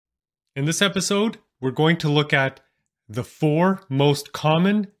In this episode, we're going to look at the 4 most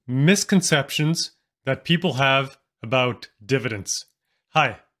common misconceptions that people have about dividends.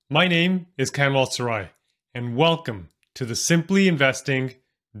 Hi, my name is Kanwal Sarai, and welcome to the Simply Investing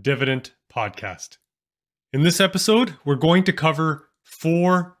Dividend Podcast. In this episode, we're going to cover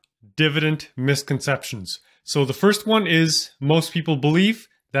 4 dividend misconceptions. So the first one is most people believe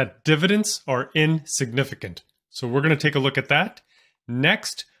that dividends are insignificant. So we're going to take a look at that.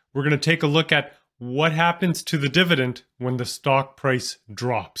 Next, we're going to take a look at what happens to the dividend when the stock price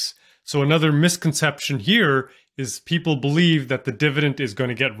drops. So another misconception here is people believe that the dividend is going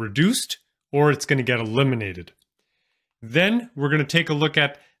to get reduced or it's going to get eliminated. Then we're going to take a look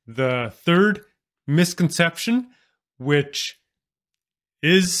at the third misconception, which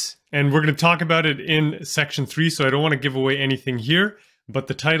is, and we're going to talk about it in section 3, so I don't want to give away anything here, but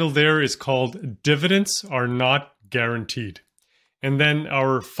the title there is called Dividends Are Not Guaranteed. And then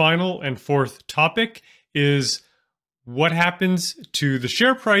our final and fourth topic is what happens to the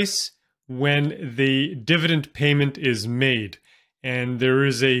share price when the dividend payment is made. And there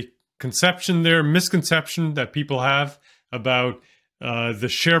is a misconception that people have about the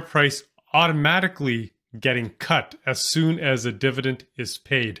share price automatically getting cut as soon as a dividend is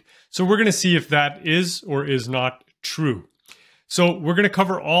paid. So we're going to see if that is or is not true. So we're going to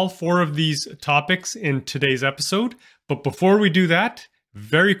cover all 4 of these topics in today's episode. But before we do that,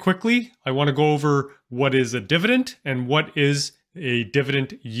 very quickly, I want to go over what is a dividend and what is a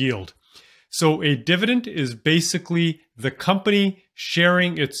dividend yield. So a dividend is basically the company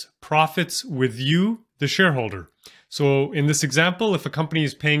sharing its profits with you, the shareholder. So in this example, if a company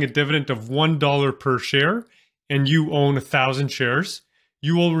is paying a dividend of $1 per share and you own 1,000 shares,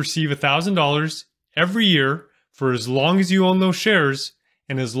 you will receive $1,000 every year for as long as you own those shares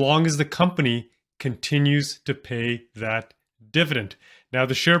and as long as the company continues to pay that dividend. Now,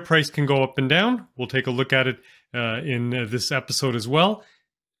 the share price can go up and down. We'll take a look at it in this episode as well.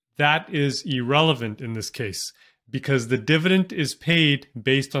 That is irrelevant in this case because the dividend is paid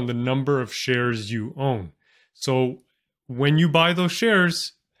based on the number of shares you own. So when you buy those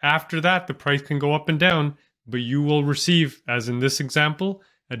shares, after that, the price can go up and down, but you will receive, as in this example,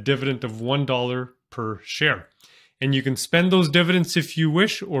 a dividend of $1 per share. And you can spend those dividends if you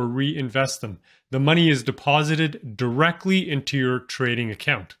wish or reinvest them. The money is deposited directly into your trading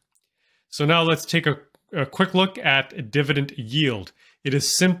account. So now let's take a quick look at dividend yield. It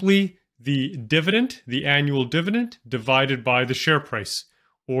is simply the dividend, the annual dividend, divided by the share price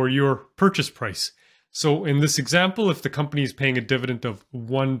or your purchase price. So in this example, if the company is paying a dividend of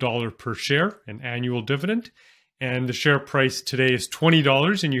 $1 per share, an annual dividend, and the share price today is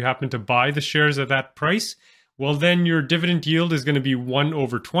 $20 and you happen to buy the shares at that price, well, then your dividend yield is going to be 1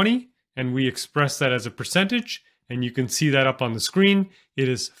 over 20, and we express that as a percentage, and you can see that up on the screen. It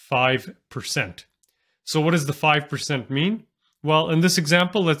is 5%. So what does the 5% mean? Well, in this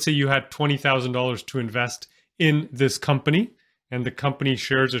example, let's say you had $20,000 to invest in this company, and the company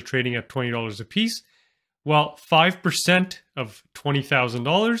shares are trading at $20 a piece. Well, 5% of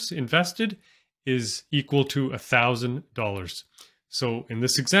 $20,000 invested is equal to $1,000. So in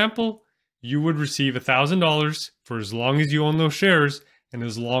this example, you would receive $1,000 for as long as you own those shares and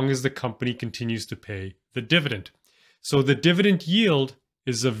as long as the company continues to pay the dividend. So the dividend yield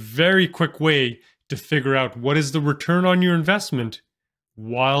is a very quick way to figure out what is the return on your investment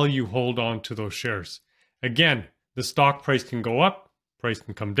while you hold on to those shares. Again, the stock price can go up, price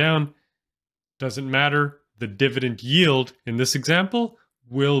can come down, doesn't matter. The dividend yield in this example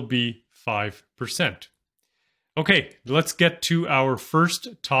will be 5%. Okay, let's get to our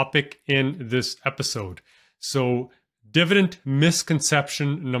first topic in this episode. So, dividend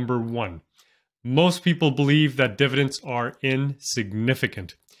misconception number 1. Most people believe that dividends are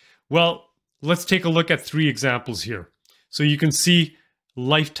insignificant. Well, let's take a look at 3 examples here. So you can see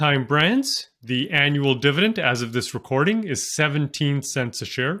Lifetime Brands, the annual dividend as of this recording is 17 cents a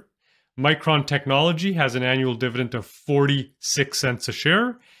share. Micron Technology has an annual dividend of 46 cents a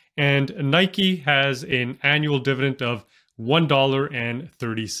share. And Nike has an annual dividend of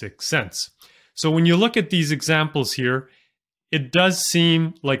 $1.36. So when you look at these examples here, it does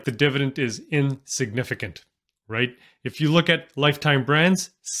seem like the dividend is insignificant, right? If you look at Lifetime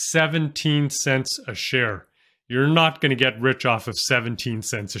Brands, 17 cents a share. You're not going to get rich off of 17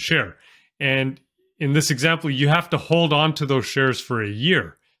 cents a share. And in this example, you have to hold on to those shares for a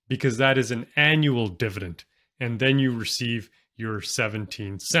year because that is an annual dividend. And then you receive your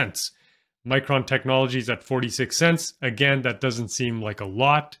 17 cents. Micron Technology is at 46 cents. Again, that doesn't seem like a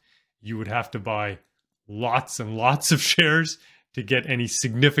lot. You would have to buy lots and lots of shares to get any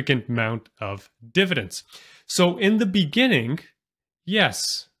significant amount of dividends. So in the beginning,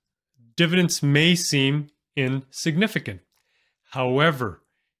 yes, dividends may seem insignificant. However,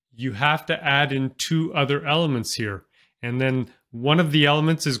 you have to add in two other elements here. And then one of the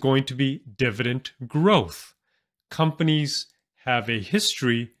elements is going to be dividend growth. Companies have a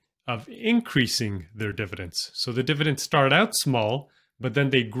history of increasing their dividends. So the dividends start out small, but then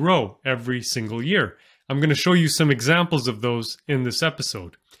they grow every single year. I'm going to show you some examples of those in this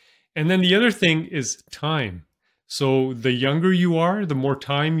episode. And then the other thing is time. So the younger you are, the more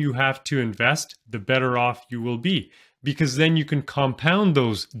time you have to invest, the better off you will be, because then you can compound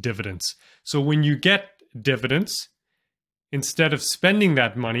those dividends. So when you get dividends, instead of spending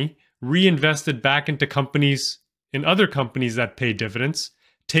that money, reinvest it back into companies, in other companies that pay dividends,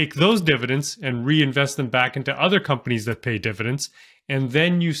 take those dividends and reinvest them back into other companies that pay dividends, and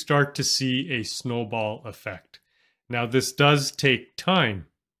then you start to see a snowball effect. Now, this does take time.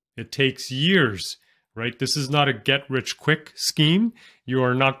 It takes years, right? This is not a get-rich-quick scheme. You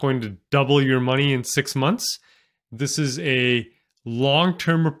are not going to double your money in 6 months. This is a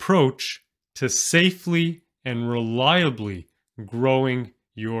long-term approach to safely and reliably growing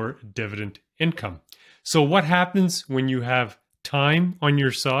your dividend income. So what happens when you have time on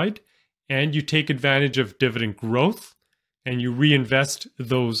your side and you take advantage of dividend growth and you reinvest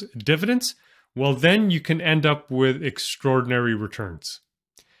those dividends? Well, then you can end up with extraordinary returns.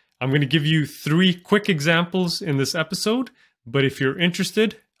 I'm going to give you 3 quick examples in this episode, but if you're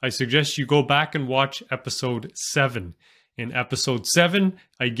interested, I suggest you go back and watch episode 7. In episode 7,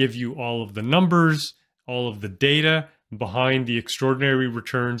 I give you all of the numbers, all of the data behind the extraordinary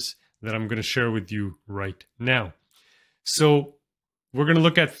returns that I'm going to share with you right now. So we're going to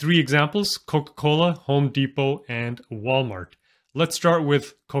look at 3 examples: Coca-Cola, Home Depot, and Walmart. Let's start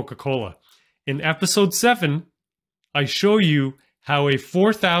with Coca-Cola. In episode 7, I show you how a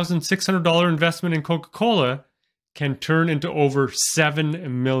 $4,600 investment in Coca-Cola can turn into over $7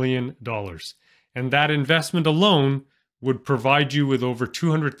 million. And that investment alone would provide you with over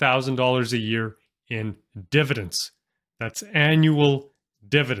 $200,000 a year in dividends. That's annual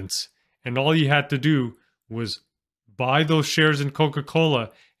dividends. And all you had to do was buy those shares in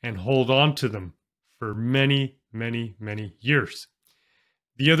Coca-Cola and hold on to them for many, many, many years.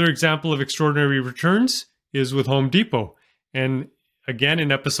 The other example of extraordinary returns is with Home Depot. And again,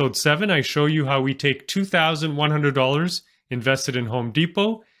 in episode 7, I show you how we take $2,100 invested in Home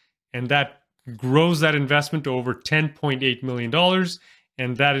Depot, and that grows that investment to over $10.8 million.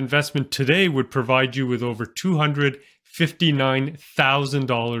 And that investment today would provide you with over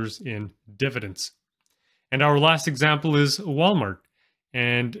 $259,000 in dividends. And our last example is Walmart.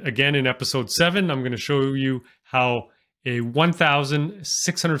 And again, in episode 7, I'm going to show you how a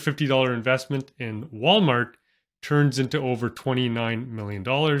 $1,650 investment in Walmart turns into over $29 million.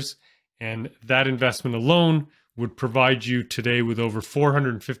 And that investment alone would provide you today with over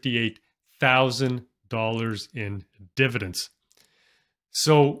 $458,000 in dividends.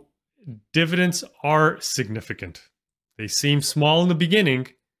 So dividends are significant. They seem small in the beginning,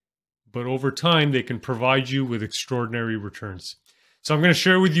 but over time they can provide you with extraordinary returns. So I'm going to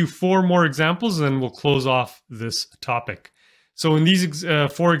share with you 4 more examples, and then we'll close off this topic. So in these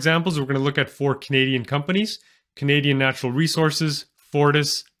 4 examples, we're going to look at 4 Canadian companies: Canadian Natural Resources,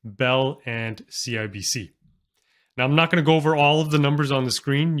 Fortis, Bell, and CIBC. Now, I'm not going to go over all of the numbers on the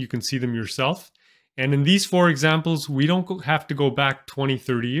screen. You can see them yourself. And in these 4 examples, we don't have to go back 20,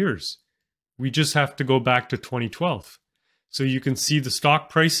 30 years. We just have to go back to 2012. So you can see the stock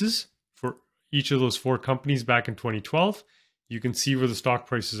prices for each of those 4 companies back in 2012. You can see where the stock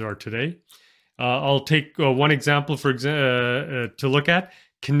prices are today. I'll take one example to look at: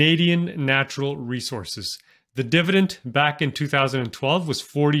 Canadian Natural Resources. The dividend back in 2012 was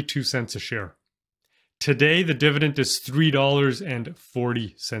 42 cents a share. Today, the dividend is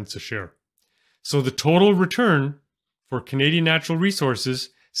 $3.40 a share. So the total return for Canadian Natural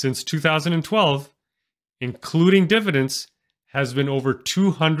Resources since 2012, including dividends, has been over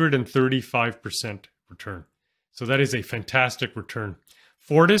 235% return. So that is a fantastic return.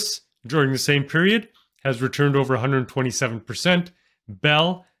 Fortis, during the same period, has returned over 127%.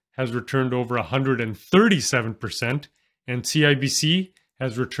 Bell has returned over 137%. And CIBC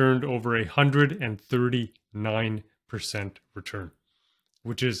has returned over 139% return,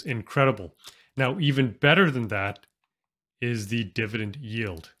 which is incredible. Now, even better than that is the dividend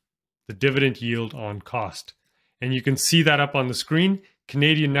yield, the dividend yield on cost. And you can see that up on the screen.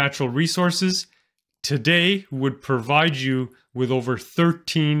 Canadian Natural Resources today would provide you with over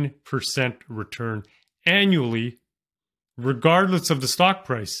 13% return annually, regardless of the stock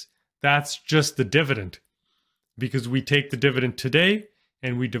price. That's just the dividend, because we take the dividend today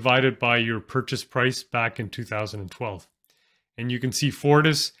and we divide it by your purchase price back in 2012. And you can see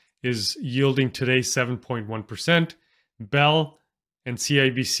Fortis is yielding today 7.1%. Bell and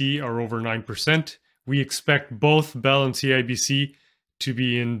CIBC are over 9%. We expect both Bell and CIBC to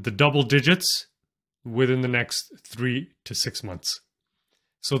be in the double digits within the next 3 to 6 months.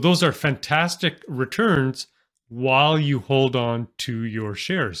 So those are fantastic returns while you hold on to your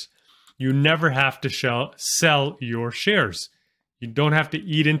shares. You never have to sell your shares. You don't have to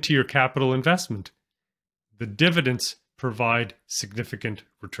eat into your capital investment. The dividends provide significant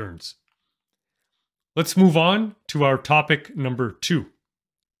returns. Let's move on to our topic number 2.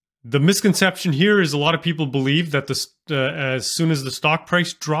 The misconception here is a lot of people believe that as soon as the stock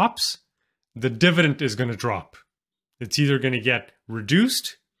price drops, the dividend is going to drop. It's either going to get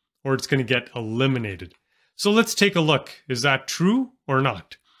reduced or it's going to get eliminated. So let's take a look. Is that true or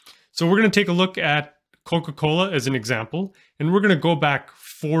not? So we're going to take a look at Coca-Cola as an example, and we're going to go back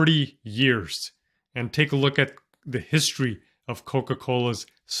 40 years and take a look at the history of Coca-Cola's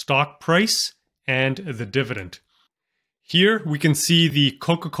stock price and the dividend. Here we can see the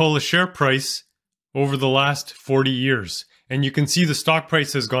Coca-Cola share price over the last 40 years. And you can see the stock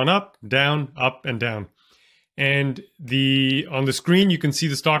price has gone up, and down. And on the screen, you can see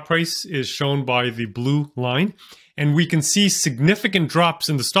the stock price is shown by the blue line. And we can see significant drops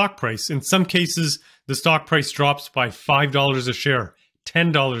in the stock price. In some cases, the stock price drops by $5 a share,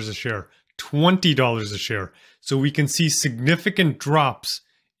 $10 a share, $20 a share. So we can see significant drops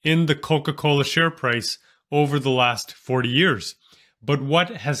in the Coca-Cola share price over the last 40 years. But what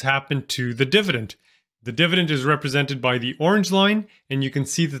has happened to the dividend? The dividend is represented by the orange line, and you can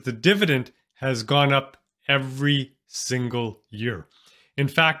see that the dividend has gone up every single year. In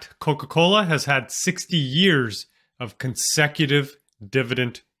fact, Coca-Cola has had 60 years of consecutive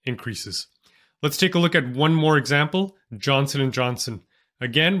dividend increases. Let's take a look at one more example, Johnson & Johnson.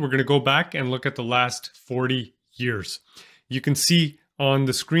 Again, we're going to go back and look at the last 40 years. You can see on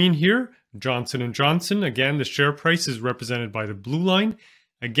the screen here, Johnson & Johnson, again, the share price is represented by the blue line.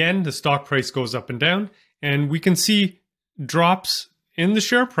 Again, the stock price goes up and down, and we can see drops in the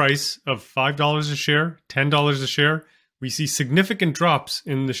share price of $5 a share, $10 a share. We see significant drops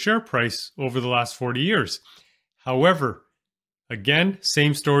in the share price over the last 40 years. However, again,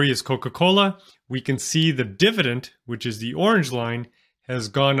 same story as Coca-Cola. We can see the dividend, which is the orange line, has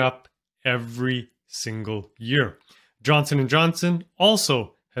gone up every single year. Johnson & Johnson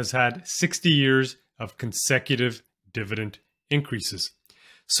also has had 60 years of consecutive dividend increases.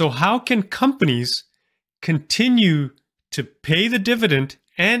 So how can companies continue to pay the dividend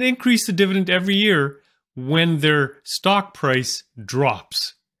and increase the dividend every year when their stock price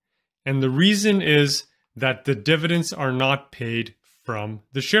drops? And the reason is that the dividends are not paid from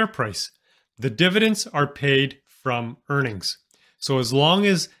the share price. The dividends are paid from earnings. So as long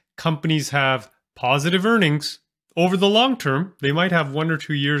as companies have positive earnings, over the long term, they might have 1 or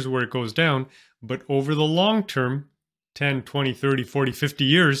 2 years where it goes down, but over the long term, 10, 20, 30, 40, 50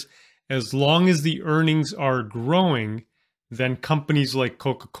 years, as long as the earnings are growing, then companies like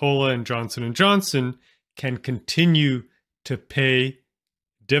Coca-Cola and Johnson & Johnson can continue to pay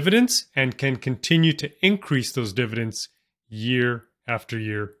dividends and can continue to increase those dividends year after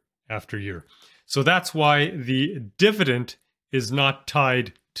year after year. So that's why the dividend is not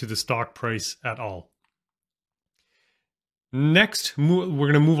tied to the stock price at all. Next, we're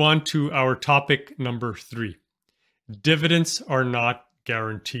going to move on to our topic number 3. Dividends are not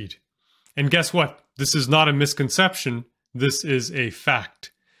guaranteed. And guess what? This is not a misconception. This is a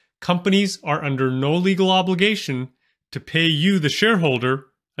fact. Companies are under no legal obligation to pay you, the shareholder,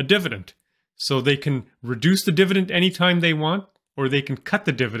 a dividend. So they can reduce the dividend anytime they want, or they can cut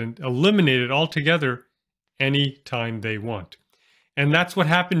the dividend, eliminate it altogether anytime they want. And that's what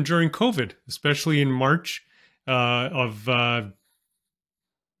happened during COVID, especially in March of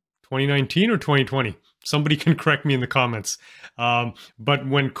 2019 or 2020. Somebody can correct me in the comments. But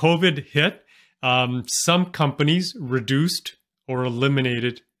when COVID hit, some companies reduced or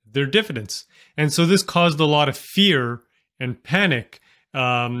eliminated their dividends. And so this caused a lot of fear and panic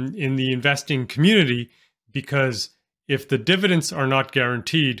in the investing community, because if the dividends are not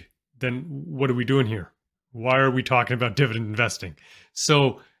guaranteed, then what are we doing here? Why are we talking about dividend investing?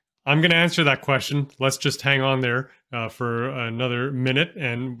 So I'm going to answer that question. Let's just hang on there for another minute,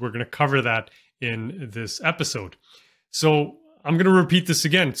 and we're going to cover that in this episode. So I'm going to repeat this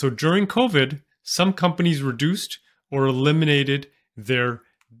again. So during COVID, some companies reduced or eliminated their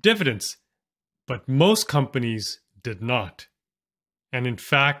dividends, but most companies did not. And in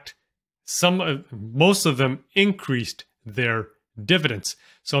fact, most of them increased their dividends.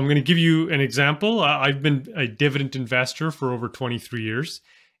 So I'm going to give you an example. I've been a dividend investor for over 23 years.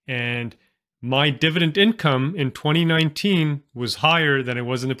 And my dividend income in 2019 was higher than it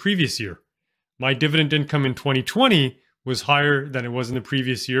was in the previous year. My dividend income in 2020 was higher than it was in the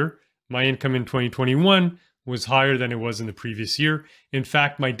previous year. My income in 2021 was higher than it was in the previous year. In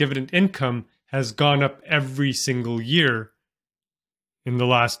fact, my dividend income has gone up every single year in the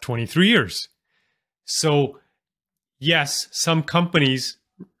last 23 years. So, yes, some companies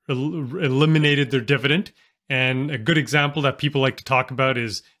eliminated their dividend. And a good example that people like to talk about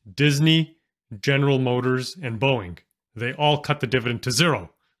is Disney, General Motors, and Boeing. They all cut the dividend to zero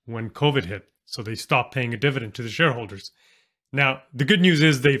when COVID hit. So they stopped paying a dividend to the shareholders. Now, the good news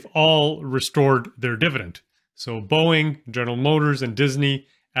is they've all restored their dividend. So Boeing, General Motors, and Disney,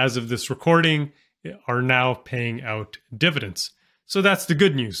 as of this recording, are now paying out dividends. So that's the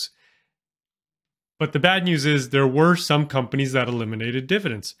good news. But the bad news is there were some companies that eliminated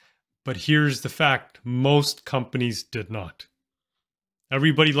dividends. But here's the fact, most companies did not.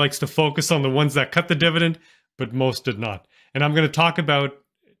 Everybody likes to focus on the ones that cut the dividend, but most did not. And I'm going to talk about,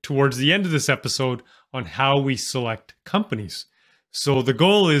 towards the end of this episode, on how we select companies. So the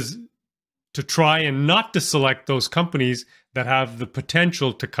goal is to try and not to select those companies that have the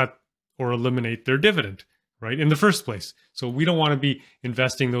potential to cut or eliminate their dividend, right, in the first place. So we don't want to be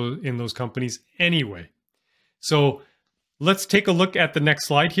investing in those companies anyway. So let's take a look at the next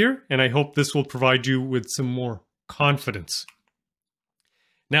slide here, and I hope this will provide you with some more confidence.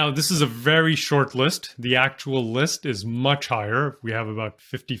 Now, this is a very short list. The actual list is much higher. We have about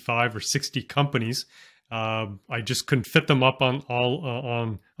 55 or 60 companies. I just couldn't fit them up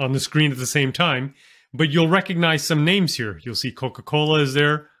on the screen at the same time. But you'll recognize some names here. You'll see Coca-Cola is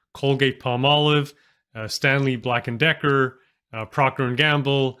there, Colgate-Palmolive, Stanley Black & Decker, Procter &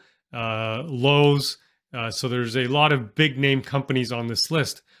 Gamble, Lowe's. So there's a lot of big name companies on this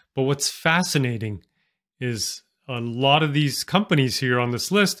list. But what's fascinating is a lot of these companies here on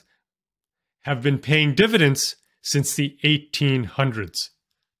this list have been paying dividends since the 1800s.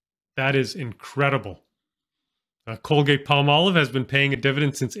 That is incredible. Colgate-Palmolive has been paying a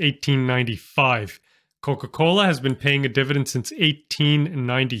dividend since 1895. Coca-Cola has been paying a dividend since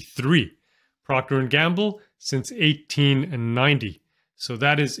 1893. Procter & Gamble since 1890. So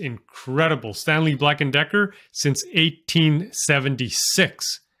that is incredible. Stanley Black & Decker since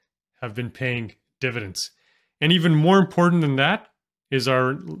 1876 have been paying dividends. And even more important than that is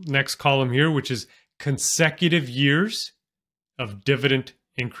our next column here, which is consecutive years of dividend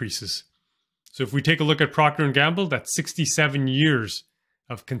increases. So if we take a look at Procter & Gamble, that's 67 years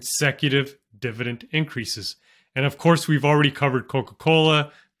of consecutive dividend increases. And of course, we've already covered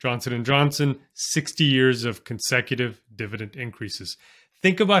Coca-Cola, Johnson & Johnson, 60 years of consecutive dividend increases.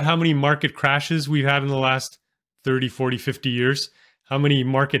 Think about how many market crashes we've had in the last 30, 40, 50 years, how many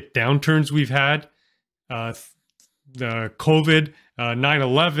market downturns we've had, the COVID,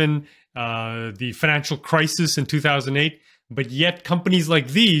 9/11, the financial crisis in 2008. But yet companies like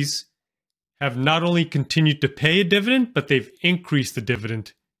these have not only continued to pay a dividend, but they've increased the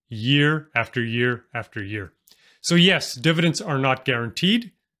dividend year after year after year. So yes, dividends are not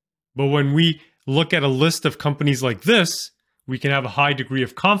guaranteed, but when we look at a list of companies like this, we can have a high degree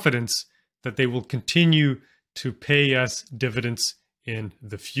of confidence that they will continue to pay us dividends in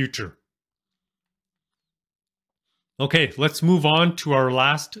the future. Okay, let's move on to our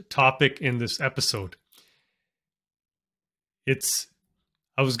last topic in this episode.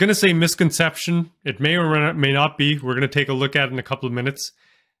 I was going to say misconception. It may or may not be. We're going to take a look at it in a couple of minutes.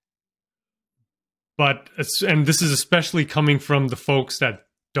 And this is especially coming from the folks that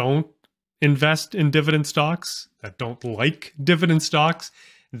don't invest in dividend stocks, that don't like dividend stocks.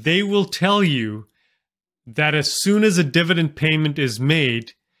 They will tell you that as soon as a dividend payment is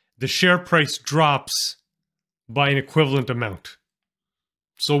made, the share price drops by an equivalent amount.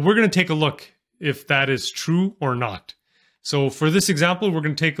 So we're going to take a look if that is true or not. So for this example, we're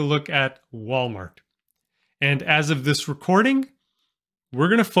going to take a look at Walmart. And as of this recording, we're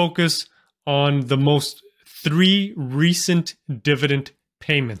going to focus on the most 3 recent dividend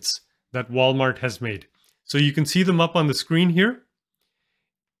payments that Walmart has made. So you can see them up on the screen here.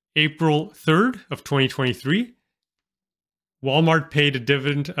 April 3rd of 2023, Walmart paid a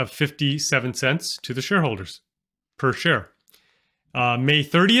dividend of 57 cents to the shareholders per share. May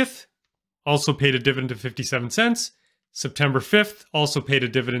 30th, also paid a dividend of 57 cents. September 5th, also paid a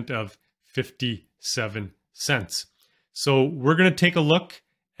dividend of 57 cents. So we're going to take a look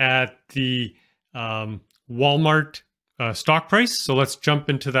at the Walmart stock price. So let's jump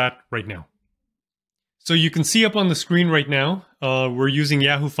into that right now. So you can see up on the screen right now, we're using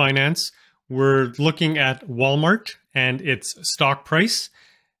Yahoo Finance. We're looking at Walmart and its stock price.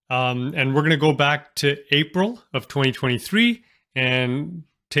 And we're going to go back to April of 2023 and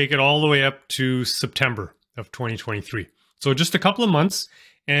take it all the way up to September of 2023. So just a couple of months,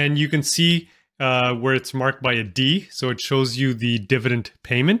 and you can see where it's marked by a D. So it shows you the dividend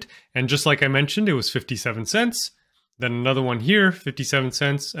payment. And just like I mentioned, it was 57 cents. Then another one here, 57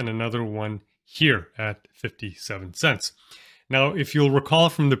 cents, and another one here at 57 cents. Now, if you'll recall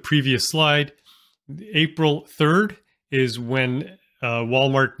from the previous slide, April 3rd is when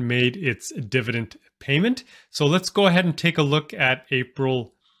Walmart made its dividend payment. So let's go ahead and take a look at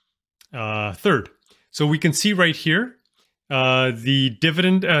April 3rd. So we can see right here,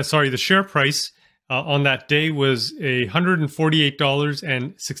 the share price on that day was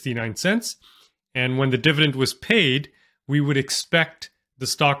 $148.69. And when the dividend was paid, we would expect the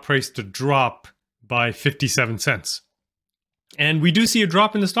stock price to drop by 57 cents. And we do see a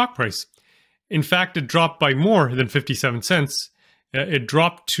drop in the stock price. In fact, it dropped by more than 57 cents. It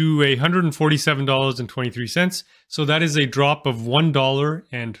dropped to $147.23. So that is a drop of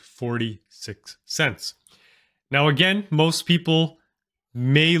 $1.46. Now, again, most people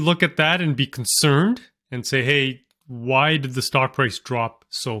may look at that and be concerned and say, hey, why did the stock price drop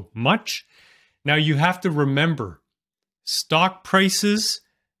so much? Now, you have to remember, stock prices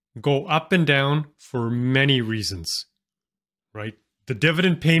go up and down for many reasons, right? The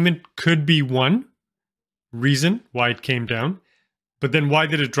dividend payment could be one reason why it came down, but then why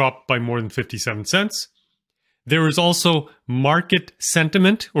did it drop by more than 57 cents? There is also market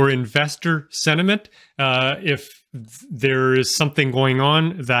sentiment or investor sentiment. If there is something going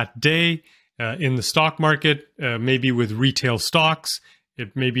on that day in the stock market, maybe with retail stocks,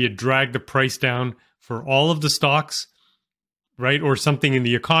 maybe it dragged the price down for all of the stocks, right? Or something in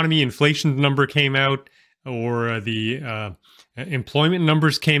the economy, inflation number came out, or the employment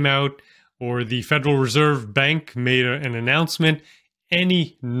numbers came out, or the Federal Reserve Bank made an announcement.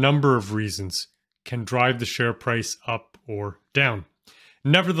 Any number of reasons can drive the share price up or down.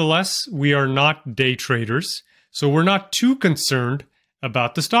 Nevertheless, we are not day traders, so we're not too concerned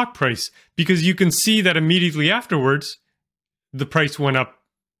about the stock price, because you can see that immediately afterwards, the price went up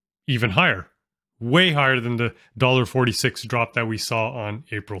even higher, way higher than the $1.46 drop that we saw on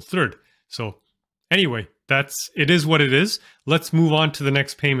April 3rd. So anyway, it is what it is. Let's move on to the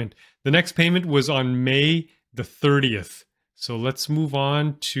next payment. The next payment was on May the 30th. So let's move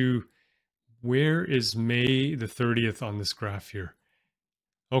on to, where is May the 30th on this graph here?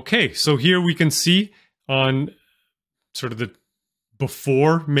 Okay, so here we can see on sort of the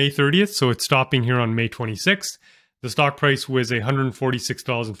before May 30th, so it's stopping here on May 26th. The stock price was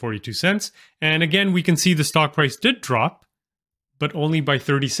 $146.42. And again, we can see the stock price did drop, but only by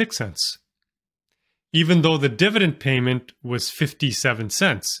 36 cents, even though the dividend payment was 57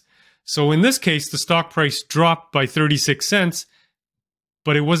 cents. So in this case, the stock price dropped by 36 cents,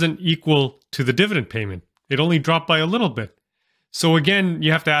 but it wasn't equal to the dividend payment. It only dropped by a little bit. So again,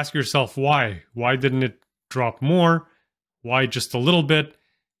 you have to ask yourself why. Why didn't it drop more? Why just a little bit?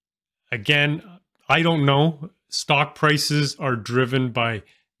 Again, I don't know. Stock prices are driven by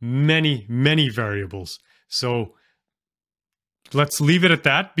many, many variables. So let's leave it at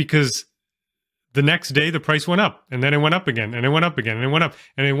that, because the next day the price went up, and then it went up again, and it went up again, and it went up,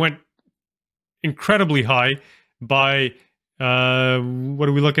 and it went incredibly high by, what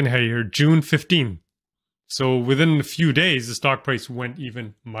are we looking at here? June 15. So within a few days, the stock price went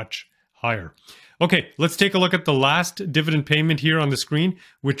even much higher. Okay, let's take a look at the last dividend payment here on the screen,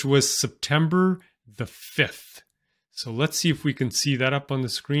 which was September the 5th. So let's see if we can see that up on the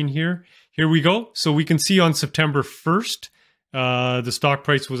screen here. Here we go. So we can see on September 1st, the stock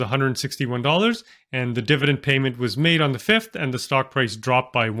price was $161, and the dividend payment was made on the 5th, and the stock price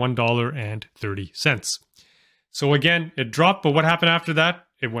dropped by $1.30. So again, it dropped, but what happened after that?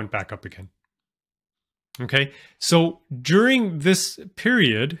 It went back up again. Okay, so during this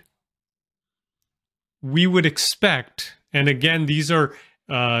period, we would expect, and again, these are,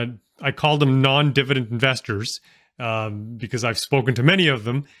 I call them non-dividend investors, because I've spoken to many of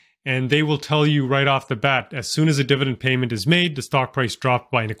them, and they will tell you right off the bat, as soon as a dividend payment is made, the stock price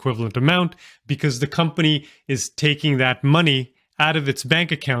dropped by an equivalent amount, because the company is taking that money out of its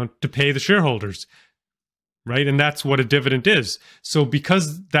bank account to pay the shareholders, right? And that's what a dividend is. So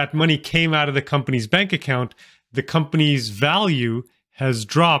because that money came out of the company's bank account, the company's value has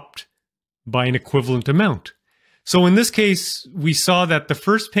dropped by an equivalent amount. So in this case, we saw that the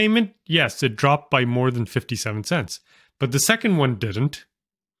first payment, yes, it dropped by more than 57 cents, but the second one didn't.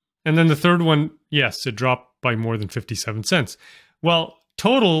 And then the third one, yes, it dropped by more than 57 cents. Well,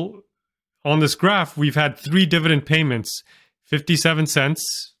 total on this graph, we've had 3 dividend payments. 57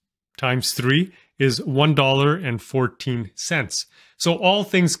 cents times 3 is $1.14. So all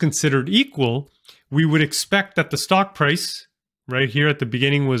things considered equal, we would expect that the stock price, right here at the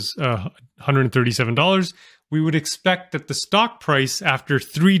beginning was $137, we would expect that the stock price after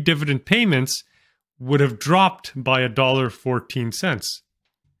 3 dividend payments would have dropped by $1.14.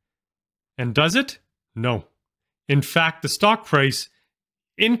 And does it? No. In fact, the stock price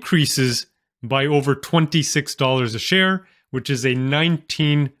increases by over $26 a share, which is a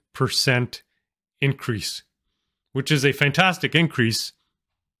 19% increase, which is a fantastic increase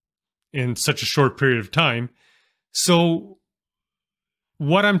in such a short period of time. So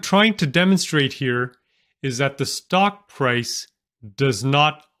what I'm trying to demonstrate here is that the stock price does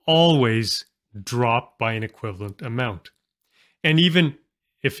not always drop by an equivalent amount. And even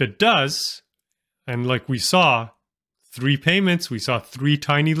if it does, and like we saw, 3 payments, we saw 3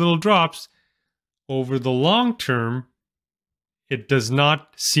 tiny little drops, over the long term, it does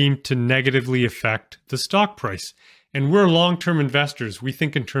not seem to negatively affect the stock price. And we're long-term investors. We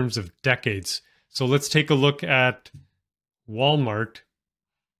think in terms of decades. So let's take a look at Walmart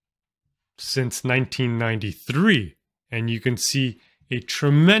since 1993. And you can see a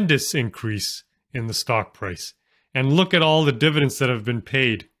tremendous increase in the stock price. And look at all the dividends that have been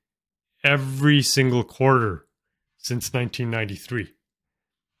paid every single quarter since 1993.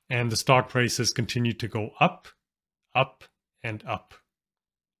 And the stock price has continued to go up, up, and up.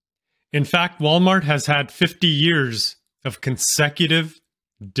 In fact, Walmart has had 50 years of consecutive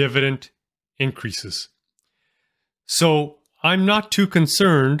dividend increases. So I'm not too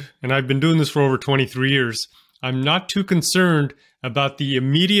concerned, and I've been doing this for over 23 years, I'm not too concerned about the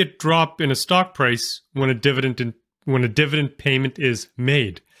immediate drop in a stock price when a dividend payment is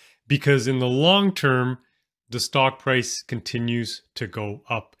made, because in the long term, the stock price continues to go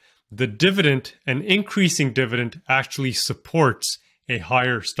up. The dividend, an increasing dividend, actually supports a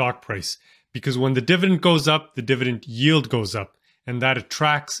higher stock price, because when the dividend goes up, the dividend yield goes up, and that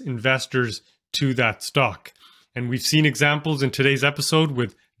attracts investors to that stock. And we've seen examples in today's episode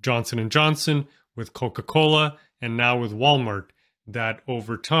with Johnson & Johnson, with Coca-Cola, and now with Walmart, that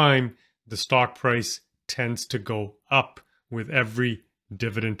over time, the stock price tends to go up with every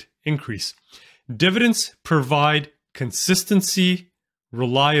dividend increase. Dividends provide consistency,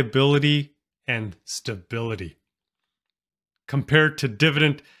 reliability, and stability. Compared to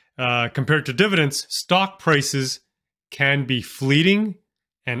dividends, stock prices can be fleeting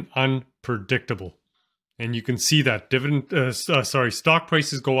and unpredictable. And you can see that stock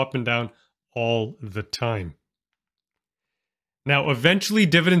prices go up and down all the time. Now, eventually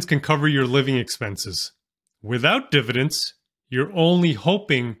dividends can cover your living expenses. Without dividends, you're only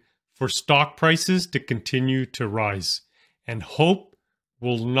hoping for stock prices to continue to rise, and hope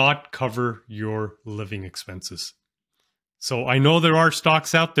will not cover your living expenses. So I know there are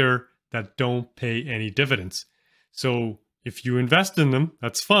stocks out there that don't pay any dividends. So if you invest in them,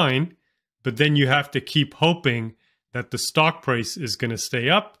 that's fine, but then you have to keep hoping that the stock price is going to stay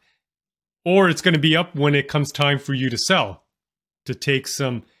up, or it's going to be up when it comes time for you to sell, to take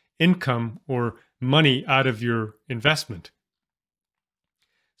some income or money out of your investment.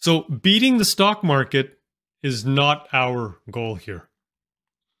 So beating the stock market is not our goal here.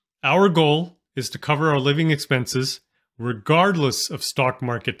 Our goal is to cover our living expenses regardless of stock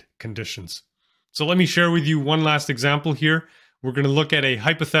market conditions. So let me share with you one last example here. We're going to look at a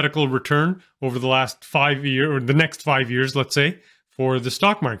hypothetical return over the last 5 years, or the next 5 years, let's say, for the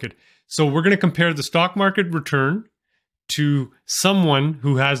stock market. So we're going to compare the stock market return to someone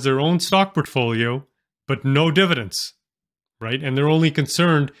who has their own stock portfolio, but no dividends, right? And they're only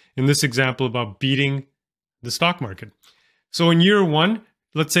concerned in this example about beating the stock market. So in year 1,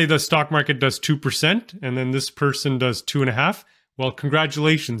 let's say the stock market does 2%, and then this person does 2.5%. Well,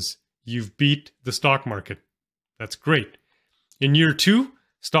 congratulations, you've beat the stock market. That's great. In year 2,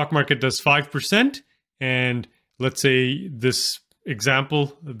 stock market does 5%, and let's say this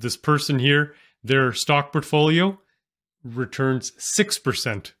example, this person here, their stock portfolio returns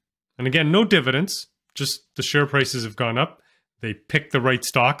 6%. And again, no dividends, just the share prices have gone up. They picked the right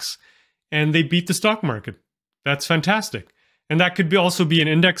stocks, and they beat the stock market. That's fantastic. And that could also be an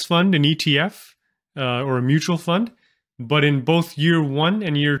index fund, an ETF, or a mutual fund. But in both year 1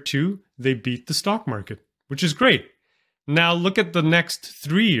 and year 2, they beat the stock market, which is great. Now look at the next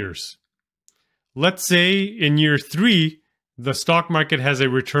 3 years. Let's say in year 3, the stock market has a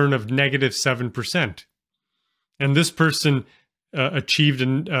return of negative 7%. And this person achieved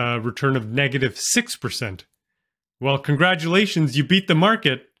a return of negative 6%. Well, congratulations, you beat the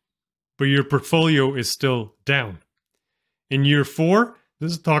market, but your portfolio is still down. In year 4, the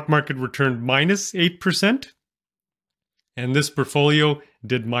stock market returned minus 8%, and this portfolio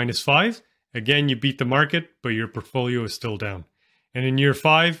did minus 5%. Again, you beat the market, but your portfolio is still down. And in year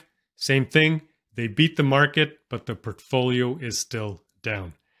 5, same thing. They beat the market, but the portfolio is still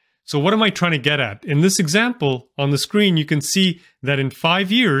down. So what am I trying to get at? In this example on the screen, you can see that in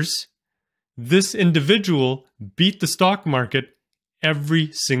 5 years, this individual beat the stock market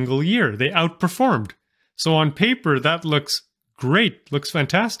every single year. They outperformed. So on paper, that looks great, looks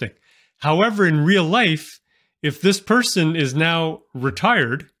fantastic. However, in real life, if this person is now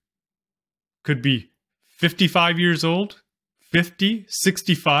retired, could be 55 years old, 50,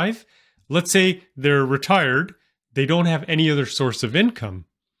 65, let's say they're retired, they don't have any other source of income,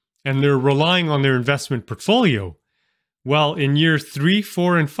 and they're relying on their investment portfolio. Well, in year 3,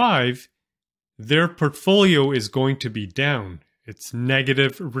 4, and 5, their portfolio is going to be down. It's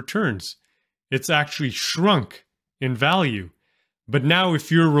negative returns. It's actually shrunk in value. But now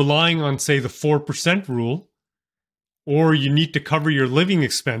if you're relying on, say, the 4% rule, or you need to cover your living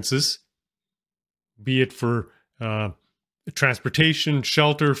expenses, be it for transportation,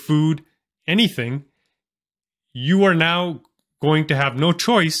 shelter, food, anything, you are now going to have no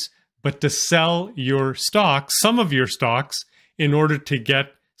choice but to sell your stocks, some of your stocks, in order to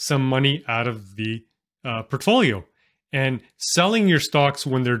get some money out of the portfolio. And selling your stocks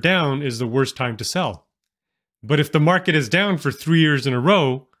when they're down is the worst time to sell. But if the market is down for 3 years in a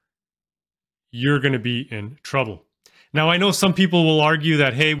row, you're going to be in trouble. Now, I know some people will argue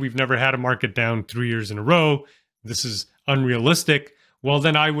that, hey, we've never had a market down 3 years in a row. This is unrealistic. Well,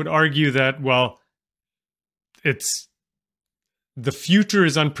 then I would argue that, well, the future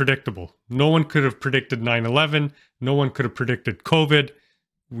is unpredictable. No one could have predicted 9/11. No one could have predicted COVID.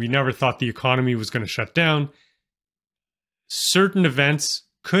 We never thought the economy was going to shut down. Certain events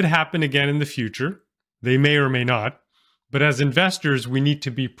could happen again in the future. They may or may not. But as investors, we need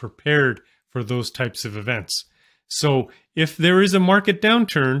to be prepared for those types of events. So if there is a market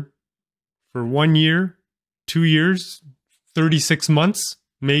downturn for 1 year, 2 years, 36 months,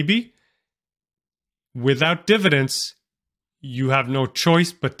 maybe, without dividends, you have no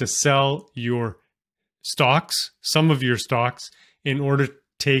choice but to sell your stocks, some of your stocks, in order to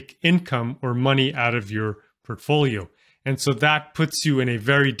take income or money out of your portfolio. And so that puts you in a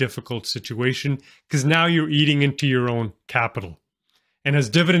very difficult situation because now you're eating into your own capital. And as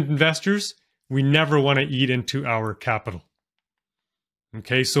dividend investors, we never want to eat into our capital.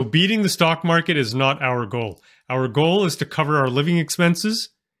 Okay, so beating the stock market is not our goal. Our goal is to cover our living expenses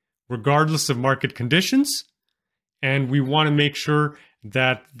regardless of market conditions. And we want to make sure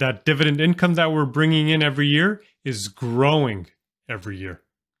that that dividend income that we're bringing in every year is growing every year.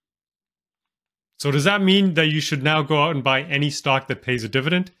 So does that mean that you should now go out and buy any stock that pays a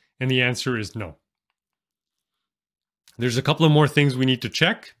dividend? And the answer is no. There's a couple of more things we need to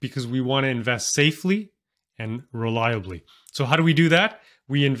check because we want to invest safely and reliably. So how do we do that?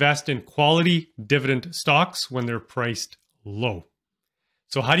 We invest in quality dividend stocks when they're priced low.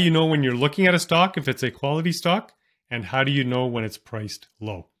 So how do you know when you're looking at a stock if it's a quality stock? And how do you know when it's priced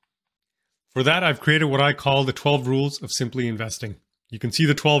low? For that, I've created what I call the 12 rules of simply investing. You can see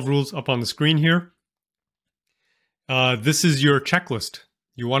the 12 rules up on the screen here. This is your checklist.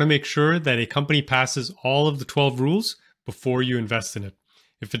 You want to make sure that a company passes all of the 12 rules before you invest in it.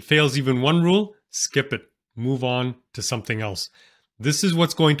 If it fails even one rule, skip it. Move on to something else. This is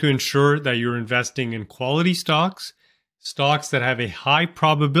what's going to ensure that you're investing in quality stocks, stocks that have a high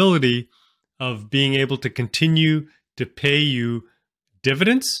probability of being able to continue to pay you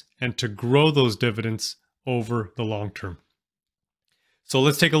dividends and to grow those dividends over the long term. So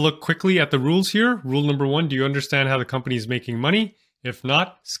let's take a look quickly at the rules here. Rule number 1, do you understand how the company is making money? If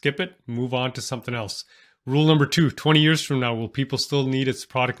not, skip it, move on to something else. Rule number 2, 20 years from now, will people still need its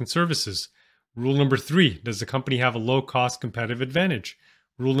product and services? Rule number 3, does the company have a low-cost competitive advantage?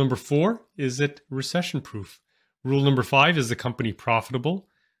 Rule number 4, is it recession-proof? Rule number 5, is the company profitable?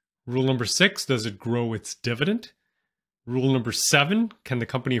 Rule number 6, does it grow its dividend? Rule number 7, can the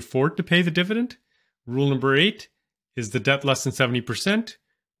company afford to pay the dividend? Rule number 8, is the debt less than 70%?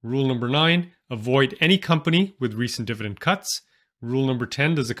 Rule number 9, avoid any company with recent dividend cuts. Rule number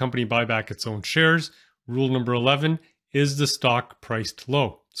 10, does the company buy back its own shares? Rule number 11, is the stock priced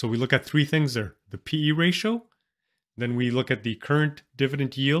low? So we look at 3 things there. The PE ratio, then we look at the current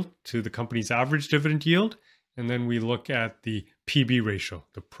dividend yield to the company's average dividend yield, and then we look at the PB ratio,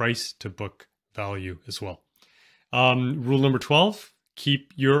 the price to book value as well. Rule number 12,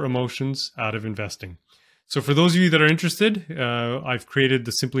 keep your emotions out of investing. So for those of you that are interested, I've created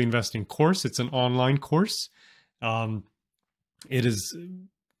the Simply Investing course. It's an online course. It is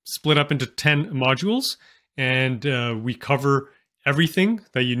split up into 10 modules, and we cover everything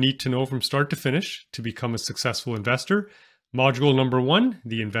that you need to know from start to finish to become a successful investor. Module number 1,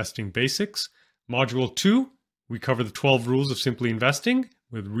 the investing basics. Module 2, we cover the 12 rules of simply investing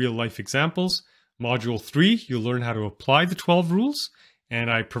with real life examples. Module 3, you'll learn how to apply the 12 rules, and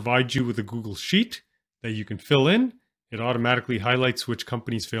I provide you with a Google Sheet that you can fill in. It automatically highlights which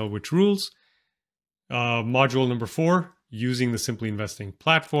companies fail which rules. Module number 4, using the Simply Investing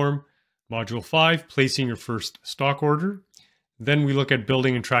platform. Module 5, placing your first stock order. Then we look at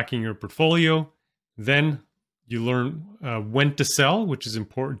building and tracking your portfolio. Then you learn when to sell, which is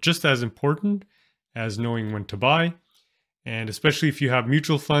important, just as important as knowing when to buy. And especially if you have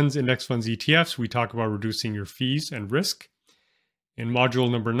mutual funds, index funds, ETFs, we talk about reducing your fees and risk. In module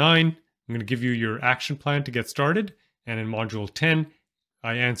number 9, I'm going to give you your action plan to get started. And in module 10,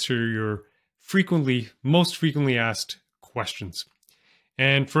 I answer your most frequently asked questions.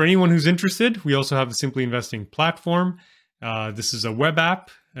 And for anyone who's interested, we also have the Simply Investing platform. This is a web app.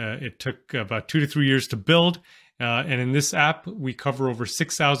 It took about 2 to 3 years to build. And in this app, we cover over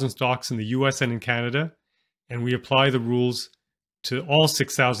 6,000 stocks in the US and in Canada. And we apply the rules to all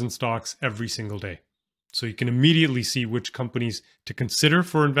 6,000 stocks every single day. So you can immediately see which companies to consider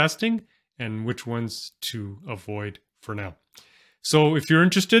for investing and which ones to avoid for now. So if you're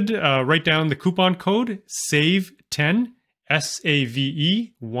interested, write down the coupon code SAVE10,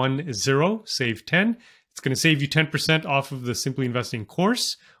 SAVE10, SAVE10. It's going to save you 10% off of the Simply Investing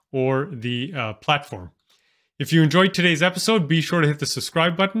course or the platform. If you enjoyed today's episode, be sure to hit the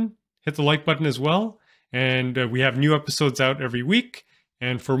subscribe button, hit the like button as well. And we have new episodes out every week.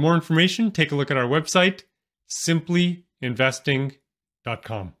 And for more information, take a look at our website,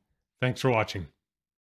 simplyinvesting.com. Thanks for watching.